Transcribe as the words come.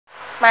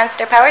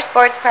Monster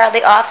Powersports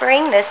proudly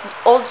offering this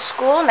old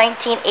school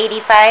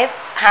 1985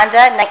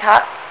 Honda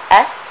Nighthawk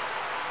S.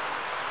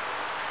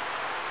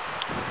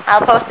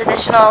 I'll post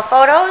additional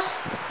photos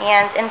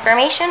and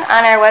information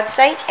on our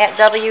website at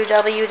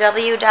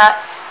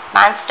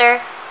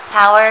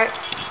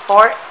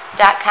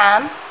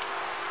www.monsterpowersport.com.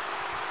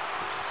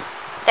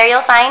 There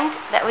you'll find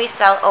that we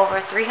sell over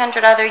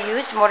 300 other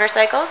used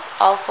motorcycles,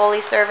 all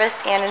fully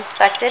serviced and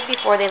inspected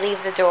before they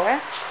leave the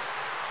door.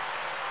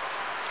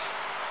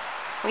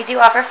 We do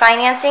offer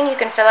financing. You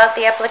can fill out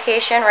the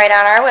application right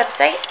on our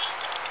website.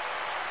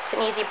 It's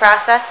an easy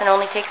process and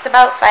only takes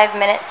about 5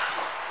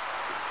 minutes.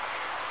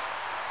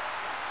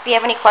 If you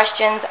have any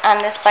questions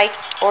on this bike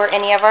or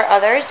any of our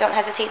others, don't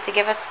hesitate to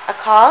give us a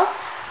call.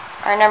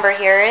 Our number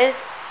here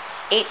is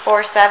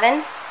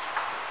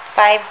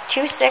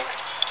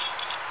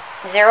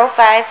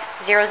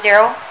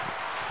 847-526-0500.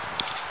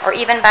 Or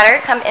even better,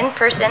 come in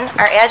person.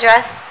 Our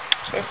address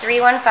is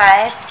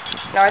 315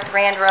 North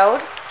Rand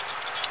Road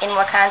in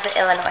Wauconda,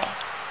 Illinois.